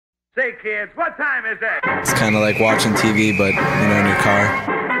Say, kids, what time is it? It's kind of like watching TV, but, in your car.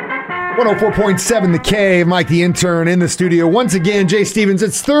 104.7 The Cave, Mike the Intern in the studio. Once again, Jay Stevens.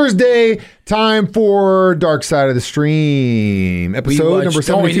 It's Thursday, time for Dark Side of the Stream. Episode number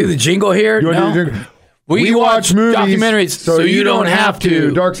 72. Don't we do the jingle here? No. We watch movies documentaries so you don't have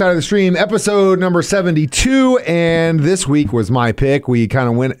to. Dark Side of the Stream, episode number 72. And this week was my pick. We kind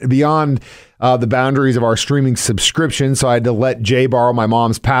of went beyond the boundaries of our streaming subscription, so I had to let Jay borrow my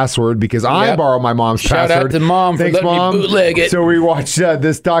mom's password because I borrow my mom's password. Shout out to Mom for letting me bootleg it. So we watched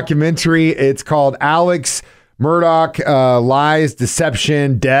this documentary. It's called Alex Murdaugh, Lies,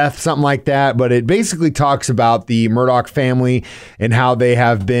 Deception, Death, something like that. But it basically talks about the Murdaugh family and how they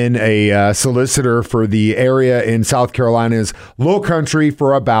have been a solicitor for the area in South Carolina's Low Country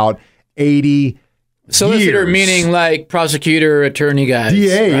for about 80 Solicitor years. Meaning like prosecutor, attorney guys.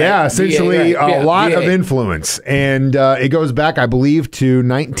 DA, right? yeah, essentially DA, right. a lot DA. of influence. And it goes back, I believe, to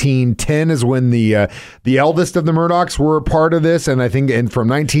 1910 is when the eldest of the Murdaughs were part of this. And I think from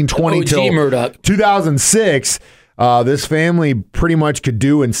 1920 OG till Murdaugh. 2006, this family pretty much could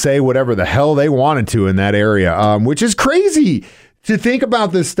do and say whatever the hell they wanted to in that area, which is crazy to think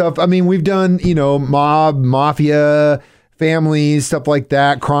about this stuff. I mean, we've done, mafia, families, stuff like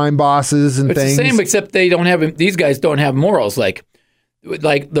that, crime bosses and It's things. the same, except they don't have. These guys don't have morals. Like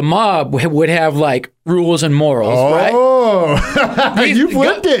the mob would have like rules and morals, right? Oh, you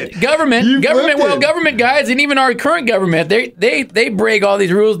flipped it. Government. Well, government guys, and even our current government, they break all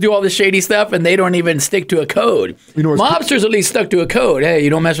these rules, do all this shady stuff, and they don't even stick to a code. Mobsters at least stuck to a code. Hey, you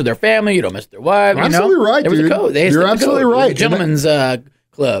don't mess with their family, you don't mess with their wife. Absolutely right, there was dude. a code. You're absolutely right. The gentleman's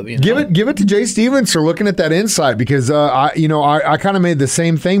club. Give it to Jay Stevens for looking at that insight because I kind of made the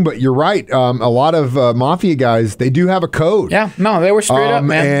same thing, but you're right. A lot of mafia guys, they do have a code. Yeah, no, they were straight up,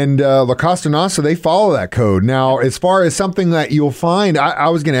 man. And La Costa Nostra, they follow that code. Now, as far as something that you'll find, I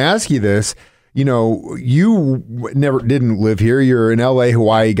was going to ask you this. You didn't live here. You're an LA,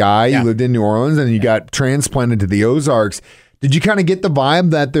 Hawaii guy. Yeah. You lived in New Orleans and you got transplanted to the Ozarks. Did you kind of get the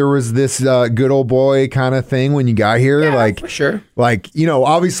vibe that there was this good old boy kind of thing when you got here? Yeah, for sure. Like,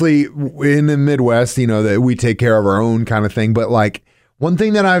 obviously in the Midwest, that we take care of our own kind of thing. But like one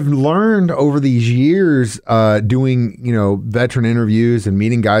thing that I've learned over these years doing, veteran interviews and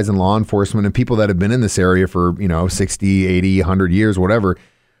meeting guys in law enforcement and people that have been in this area for, 60, 80, 100 years, whatever.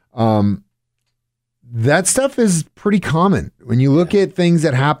 That stuff is pretty common. When you look at things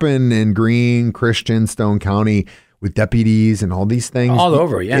that happen in Greene, Christian, Stone County, with deputies and all these things. All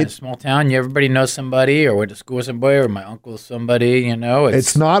over, yeah. Small town, everybody knows somebody or went to school with somebody or my uncle's somebody,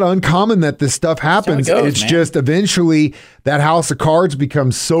 It's not uncommon that this stuff happens. It's just eventually that house of cards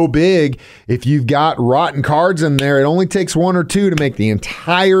becomes so big. If you've got rotten cards in there, it only takes one or two to make the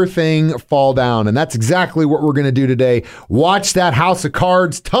entire thing fall down. And that's exactly what we're going to do today. Watch that house of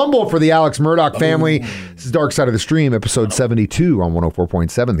cards tumble for the Alex Murdaugh family. This is Dark Side of the Stream, episode 72 on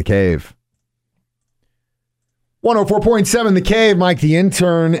 104.7 The Cave. 104.7 The Cave, Mike the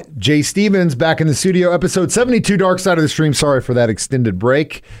Intern, Jay Stevens back in the studio, episode 72, Dark Side of the Stream. Sorry for that extended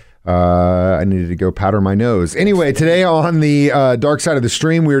break. I needed to go powder my nose. Anyway, today on the Dark Side of the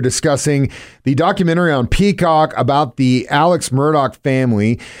Stream, we are discussing the documentary on Peacock about the Alex Murdaugh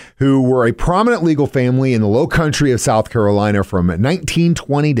family, who were a prominent legal family in the Low Country of South Carolina from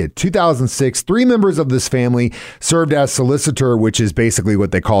 1920 to 2006. 3 members of this family served as solicitor, which is basically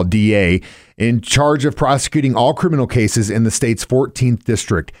what they call DA, in charge of prosecuting all criminal cases in the state's 14th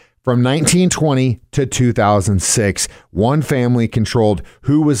district. From 1920 to 2006, one family controlled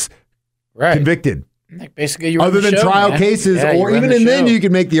who was convicted. Like basically, other than trial cases, or even and then you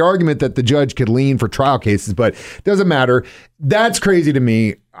could make the argument that the judge could lean for trial cases, but it doesn't matter. That's crazy to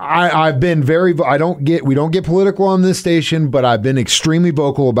me. I've been we don't get political on this station, but I've been extremely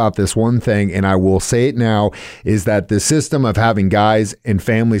vocal about this one thing, and I will say it now, is that the system of having guys and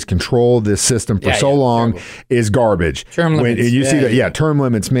families control this system for so long is garbage. Term limits. You see that, term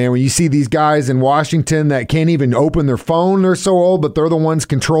limits, man. When you see these guys in Washington that can't even open their phone, they're so old, but they're the ones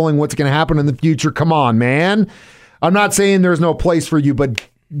controlling what's going to happen in the future. Come on, man. I'm not saying there's no place for you, but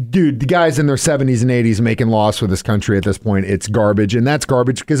dude, the guys in their 70s and 80s making laws for this country at this point, it's garbage. And that's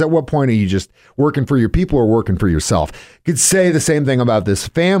garbage because at what point are you just working for your people or working for yourself? You could say the same thing about this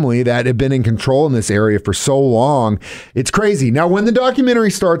family that had been in control in this area for so long. It's crazy. Now, when the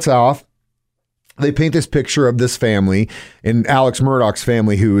documentary starts off, they paint this picture of this family and Alex Murdaugh's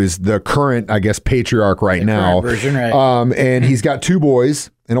family, who is the current, I guess, patriarch right now. Version, right. And he's got 2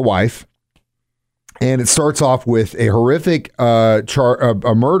 boys and a wife. And it starts off with a horrific a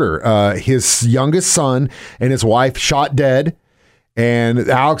murder. His youngest son and his wife shot dead, and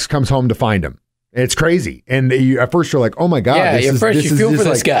Alex comes home to find him. It's crazy. And at first you're like, oh my God. Yeah, you feel for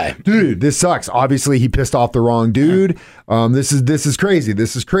this guy. Dude, this sucks. Obviously, he pissed off the wrong dude. This is crazy.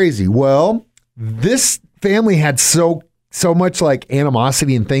 This is crazy. Well, this family had so much like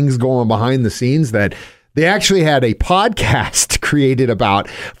animosity and things going behind the scenes that they actually had a podcast created about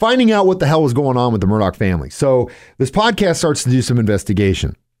finding out what the hell was going on with the Murdaugh family. So this podcast starts to do some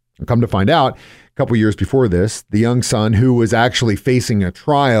investigation. And come to find out, a couple years before this, the young son who was actually facing a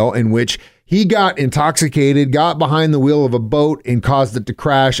trial in which he got intoxicated, got behind the wheel of a boat and caused it to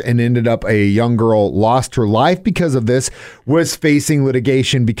crash, and ended up a young girl lost her life because of this, was facing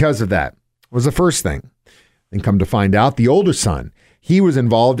litigation because of that. Was the first thing. Then come to find out, the older son, he was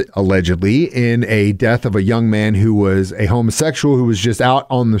involved allegedly in a death of a young man who was a homosexual who was just out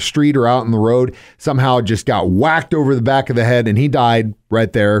on the street or out on the road, somehow just got whacked over the back of the head, and he died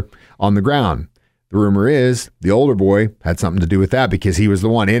right there on the ground. The rumor is the older boy had something to do with that because he was the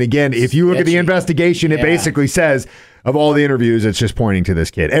one. And again, if you look at the investigation, it basically says of all the interviews, it's just pointing to this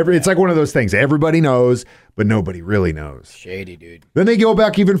kid. It's like one of those things. Everybody knows, but nobody really knows. Shady, dude. Then they go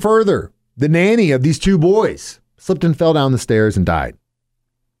back even further. The nanny of these two boys slipped and fell down the stairs and died.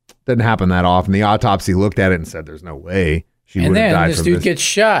 Doesn't happen that often. The autopsy looked at it and said there's no way she would have died from this. And then this dude gets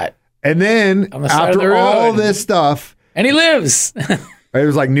shot. And then after all this stuff. And he lives. It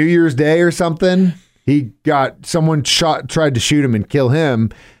was like New Year's Day or something. Someone tried to shoot him and kill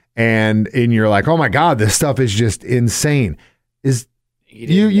him. And you're like, oh my God, this stuff is just insane.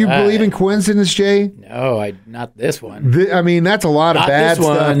 You believe in coincidence, Jay? No, not this one. I mean, that's a lot of bad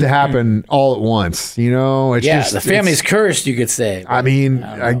stuff to happen all at once. You know, the family's cursed, you could say. I mean,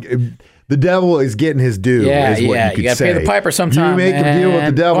 the devil is getting his due. Yeah, is what you could you got to pay the piper sometime. You make a deal with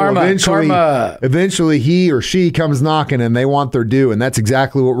the devil. Karma. Eventually, he or she comes knocking, and they want their due, and that's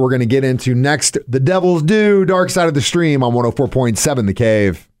exactly what we're going to get into next. The Devil's Due, Dark Side of the Stream on 104.7 The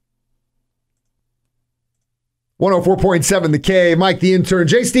Cave. 104.7 The Cave, Mike the Intern,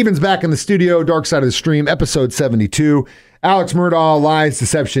 Jay Stevens back in the studio, Dark Side of the Stream, episode 72. Alex Murdaugh, Lies,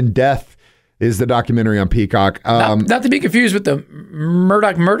 Deception, Death is the documentary on Peacock. Not to be confused with the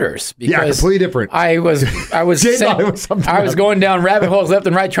Murdaugh murders. Yeah, completely different. I was going down rabbit holes left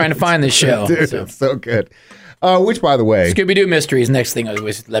and right trying to find this show. Dude, it's so good. Which, by the way, Scooby-Doo Mysteries, next thing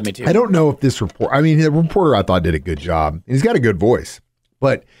always led me to. I don't know if this the reporter I thought did a good job. He's got a good voice,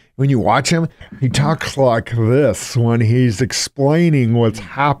 but when you watch him, he talks like this when he's explaining what's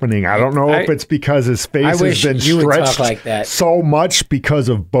happening. I don't know if it's because his face has been stretched like that. so much because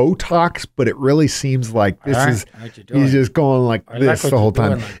of Botox, but it really seems like he's just going like this the whole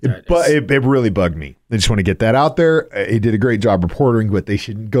time. It really bugged me. I just want to get that out there. He did a great job reporting, but they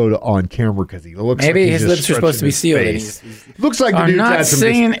shouldn't go on camera because he looks maybe like his lips are supposed to be sealed. Looks like the I'm not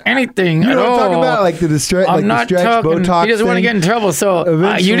saying anything at all. I'm talking about like the stretch Botox. He doesn't want to get in trouble,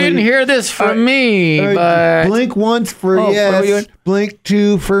 so you didn't hear this from me. But blink once for yes, blink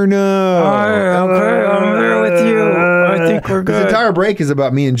two for no. Okay, I'm there with you. I think we're good. This entire break is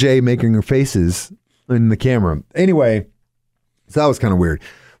about me and Jay making our faces in the camera. Anyway, so that was kind of weird.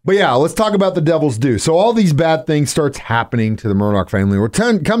 But yeah, let's talk about the Devil's Due. So all these bad things starts happening to the Murdaugh family. We're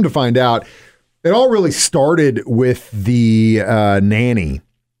come to find out, it all really started with the nanny.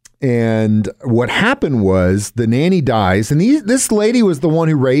 And what happened was the nanny dies, and this lady was the one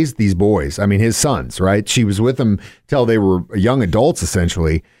who raised these boys. I mean, his sons, right? She was with them till they were young adults,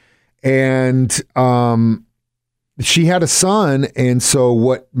 essentially. And she had a son, and so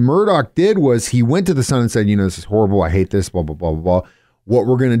what Murdaugh did was he went to the son and said, this is horrible. I hate this, blah, blah, blah, blah, blah. What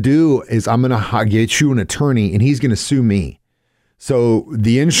we're going to do is I'm going to get you an attorney, and he's going to sue me. So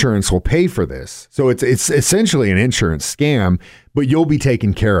the insurance will pay for this. So it's essentially an insurance scam, but you'll be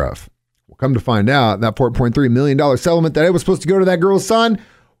taken care of. We'll come to find out that $4.3 million settlement that it was supposed to go to that girl's son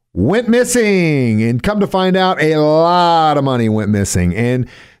went missing. And come to find out, a lot of money went missing. And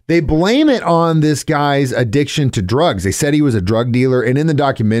they blame it on this guy's addiction to drugs. They said he was a drug dealer. And in the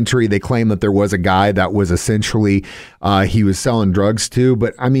documentary, they claim that there was a guy that was essentially he was selling drugs to.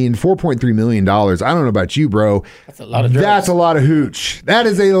 But I mean, $4.3 million. I don't know about you, bro. That's a lot of drugs. That's a lot of hooch. That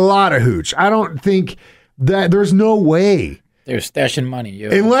is a lot of hooch. I don't think that there's no way. They're stashing money.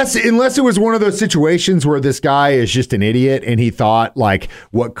 Yo. Unless it was one of those situations where this guy is just an idiot and he thought like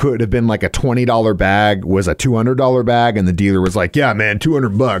what could have been like a $20 bag was a $200 bag, and the dealer was like, yeah, man,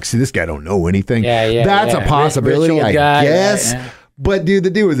 $200. See, this guy don't know anything. That's a possibility, I guess. Yeah. But dude, the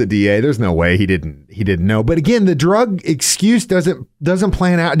dude was a DA. There's no way he didn't know. But again, the drug excuse doesn't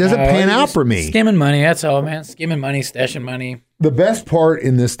pan out for me. Skimming money, that's all, man. Skimming money, stashing money. The best part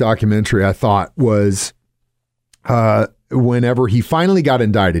in this documentary, I thought, was whenever he finally got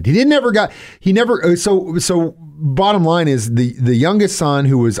indicted. So bottom line is the youngest son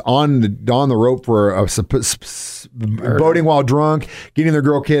who was on the rope for boating while drunk, getting their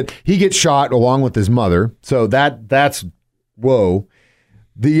girl kid, he gets shot along with his mother. So that's whoa.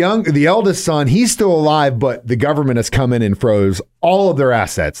 The eldest son, he's still alive, but the government has come in and froze all of their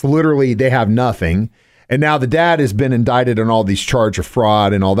assets. Literally, they have nothing. And now the dad has been indicted on all these charges of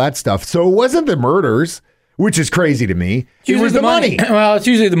fraud and all that stuff. So it wasn't the murders, which is crazy to me. It was the money. Well, it's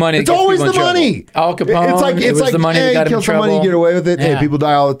usually the money. It's always the money. Al Capone. It's like the money that got him in trouble. Money, get away with it. Yeah. Hey, people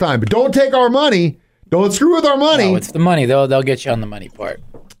die all the time, but don't take our money. Don't screw with our money. No, it's the money. They'll get you on the money part.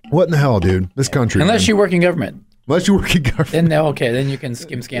 What in the hell, dude? This country. Unless you work in government. Unless you work in government. Then you can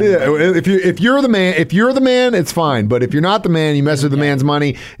scam. Yeah, if you're the man, it's fine. But if you're not the man, you mess with the man's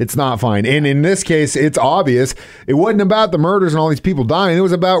money, it's not fine. And in this case, it's obvious. It wasn't about the murders and all these people dying. It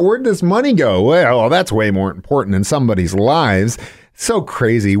was about where did this money go? Well, that's way more important than somebody's lives. So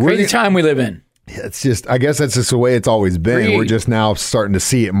crazy. Crazy time we live in. It's just, I guess that's just the way it's always been. We're just now starting to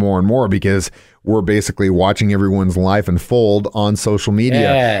see it more and more because we're basically watching everyone's life unfold on social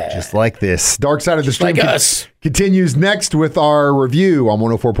media, just like this. Dark Side of the Stream continues next with our review on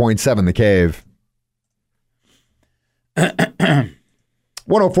 104.7 The Cave.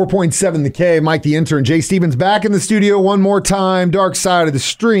 104.7 The Cave. Mike the Intern, Jay Stevens back in the studio one more time. Dark Side of the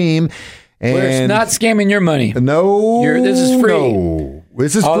Stream. And we're not scamming your money. No. This is free. No.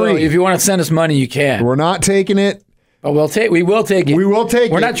 This is Although, free. if you want to send us money, you can. We're not taking it. But we will take it. We will take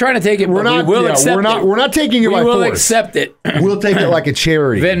it. We're not trying to take it, but we will accept it. We're not taking it by force. We will accept it. We'll take it like a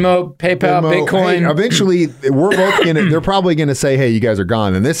charity. Venmo, PayPal, Bitcoin. Hey, eventually, we're both going to, they're probably going to say, hey, you guys are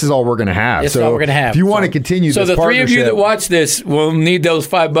gone, and this is all we're going to have. This is all we're going to have. If you want to continue this partnership. So the three of you that watch this will need those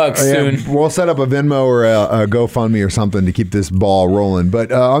 $5 soon. We'll set up a Venmo or a GoFundMe or something to keep this ball rolling.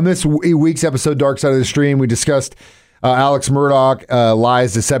 But on this week's episode, Dark Side of the Stream, we discussed Alex Murdaugh,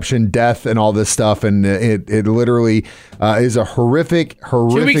 lies, deception, death, and all this stuff, and it literally is a horrific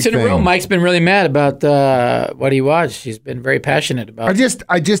 2 weeks in thing. a row, Mike's been really mad about what he watched. He's been very passionate about it.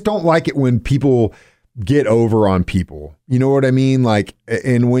 I just don't like it when people get over on people. You know what I mean? Like,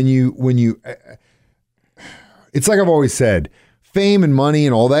 and when you, it's like I've always said, fame and money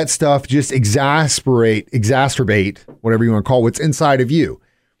and all that stuff just exacerbate whatever you want to call what's inside of you.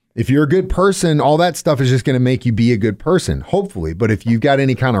 If you're a good person, all that stuff is just going to make you be a good person, hopefully. But if you've got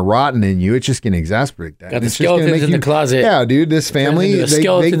any kind of rotten in you, it's just going to exasperate that. Got the skeletons in the closet. Yeah, dude, this family.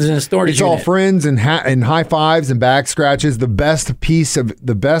 Skeletons in the storage unit. It's all friends and high fives and back scratches. The best piece of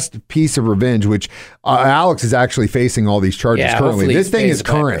revenge, which Alex is actually facing all these charges currently. This thing is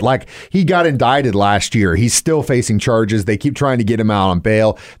current. Like, he got indicted last year. He's still facing charges. They keep trying to get him out on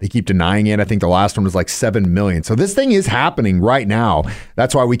bail. They keep denying it. I think the last one was like $7 million. So this thing is happening right now.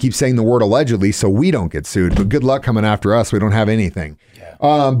 That's why we keep saying the word allegedly so we don't get sued, but good luck coming after us. We don't have anything.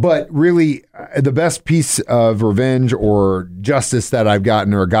 But really, the best piece of revenge or justice that I've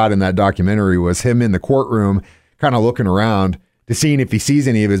gotten or got in that documentary was him in the courtroom kind of looking around to seeing if he sees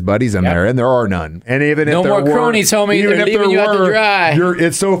any of his buddies in there, and there are none. And even if no there more were, cronies, homie. They're leaving you out to dry.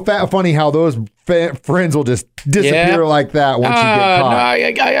 It's so funny how those friends will just disappear like that once you get caught. No,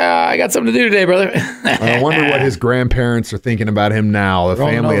 I got something to do today, brother. I wonder what his grandparents are thinking about him now. The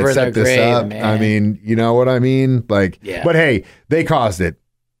family had set this up. Man. I mean, you know what I mean? Like, but hey, they caused it.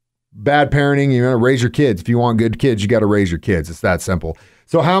 Bad parenting. You got to raise your kids. If you want good kids, you got to raise your kids. It's that simple.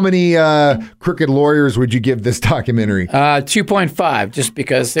 So how many crooked lawyers would you give this documentary? 2.5, just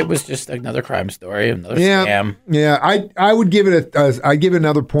because it was just another crime story, another scam. Yeah, I would give it I'd give it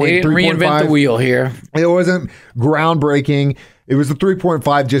another point. They didn't reinvent the wheel here. It wasn't groundbreaking. It was a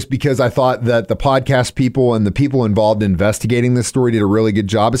 3.5 just because I thought that the podcast people and the people involved in investigating this story did a really good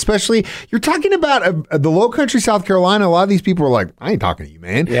job. Especially, you're talking about the Low Country, South Carolina. A lot of these people are like, I ain't talking to you,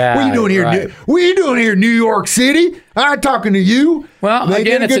 man. Yeah, what are you doing here? Right. What are you doing here, New York City? I'm not talking to you. Well, they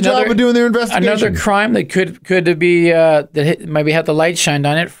again, did a good job of doing their investigation. Another crime that could be that maybe had the light shined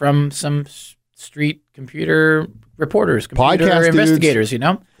on it from some street computer reporters, podcast investigators, dudes, you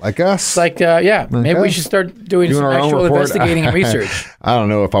know, like us. It's like, maybe we should start doing some actual investigating and research. I don't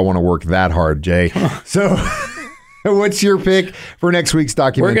know if I want to work that hard, Jay. So, what's your pick for next week's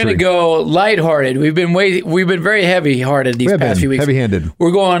documentary? We're going to go lighthearted. We've been very heavy-hearted these past few weeks. Heavy-handed.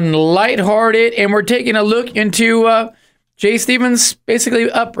 We're going lighthearted, and we're taking a look into Jay Stevens'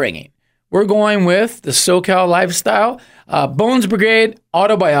 basically upbringing. We're going with the SoCal lifestyle. Bones Brigade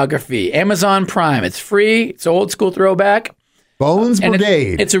autobiography, Amazon Prime. It's free. It's an old school throwback. Bones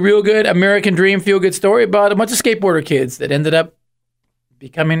Brigade. It's a real good American dream feel good story about a bunch of skateboarder kids that ended up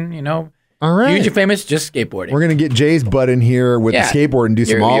becoming, All right. Huge and famous, just skateboarding. We're going to get Jay's butt in here with the skateboard and do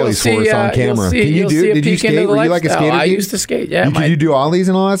some ollies for us on camera. Did you skate? Were you like a skater? I used to skate, yeah. Did you do ollies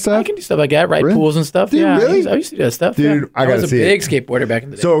and all that stuff? I can do stuff like that, ride pools and stuff. Dude, yeah, really? I used to do that stuff. Dude, I got to see it. I was a big skateboarder back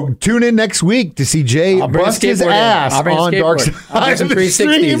in the day. So tune in next week to see Jay bust his ass on Dark Side of the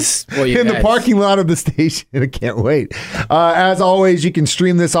Stream in the parking lot of the station. I can't wait. As always, you can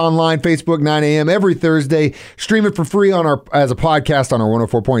stream this online, Facebook, 9 a.m. every Thursday. Stream it for free as a podcast on our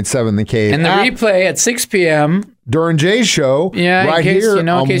 104.7 The Cave. And the replay at 6 p.m. during Jay's show. Yeah, right here.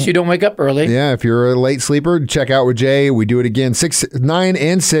 In case you don't wake up early. Yeah, if you're a late sleeper, check out with Jay. We do it again 6, 9,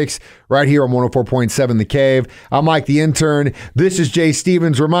 and 6 right here on 104.7 The Cave. I'm Mike the Intern. This is Jay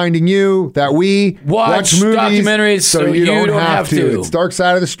Stevens reminding you that we watch movies documentaries so you don't have to. It's Dark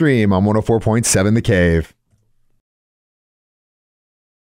Side of the Stream on 104.7 The Cave.